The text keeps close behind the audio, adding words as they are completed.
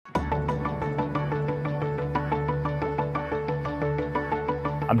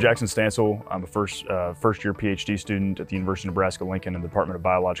I'm Jackson Stansell. I'm a first-year PhD student at the University of Nebraska-Lincoln in the Department of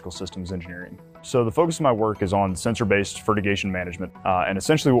Biological Systems Engineering. So the focus of my work is on sensor-based fertigation management. And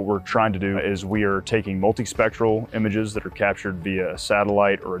essentially what we're trying to do is we are taking multispectral images that are captured via a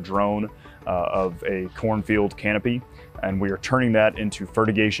satellite or a drone of a cornfield canopy, and we are turning that into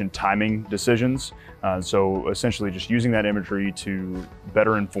fertigation timing decisions. So essentially just using that imagery to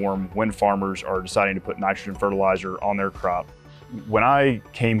better inform when farmers are deciding to put nitrogen fertilizer on their crop. When I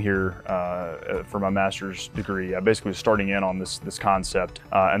came here for my master's degree, I basically was starting in on this concept,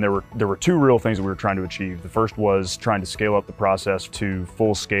 and there were two real things that we were trying to achieve. The first was trying to scale up the process to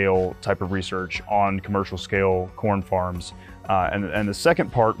full-scale type of research on commercial-scale corn farms. And the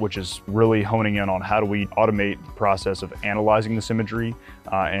second part, which is really honing in on how do we automate the process of analyzing this imagery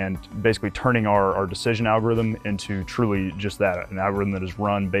and basically turning our decision algorithm into truly just that, an algorithm that is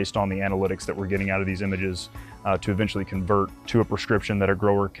run based on the analytics that we're getting out of these images to eventually convert to a prescription that a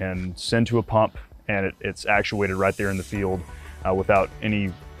grower can send to a pump, and it's actuated right there in the field without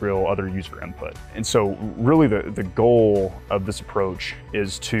any real other user input. And so really the goal of this approach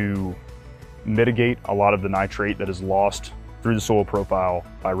is to mitigate a lot of the nitrate that is lost through the soil profile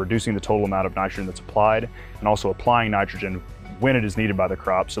by reducing the total amount of nitrogen that's applied and also applying nitrogen when it is needed by the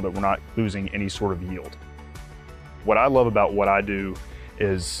crop so that we're not losing any sort of yield. What I love about what I do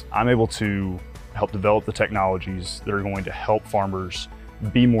is I'm able to help develop the technologies that are going to help farmers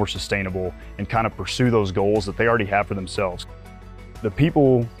be more sustainable and kind of pursue those goals that they already have for themselves. The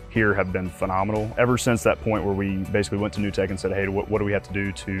people here have been phenomenal. Ever since that point where we basically went to NUtech and said, hey, what do we have to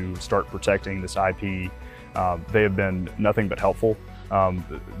do to start protecting this IP? They have been nothing but helpful.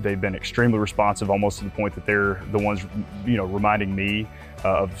 They've been extremely responsive, almost to the point that they're the ones, reminding me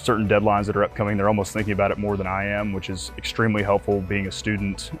of certain deadlines that are upcoming. They're almost thinking about it more than I am, which is extremely helpful being a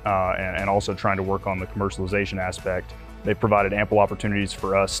student and also trying to work on the commercialization aspect. They've provided ample opportunities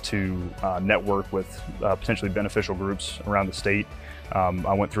for us to network with potentially beneficial groups around the state.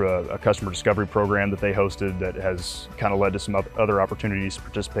 I went through a customer discovery program that they hosted that has kind of led to some other opportunities to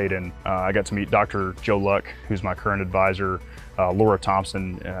participate in. I got to meet Dr. Joe Luck, who's my current advisor. Laura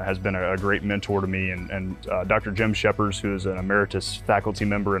Thompson has been a great mentor to me, and Dr. Jim Sheppers, who is an emeritus faculty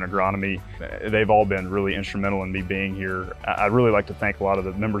member in agronomy. They've all been really instrumental in me being here. I'd really like to thank a lot of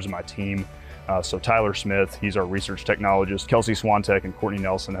the members of my team. So Tyler Smith, he's our research technologist. Kelsey Swantek and Courtney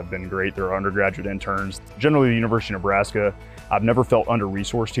Nelson have been great. They're our undergraduate interns. Generally, the University of Nebraska, I've never felt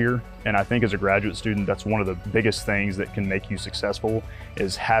under-resourced here. And I think as a graduate student, that's one of the biggest things that can make you successful,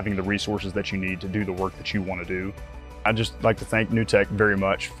 is having the resources that you need to do the work that you want to do. I'd just like to thank NUtech very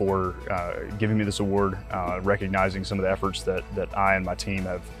much for giving me this award, recognizing some of the efforts that I and my team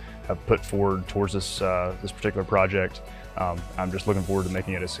have put forward towards this particular project. I'm just looking forward to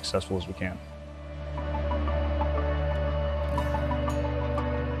making it as successful as we can.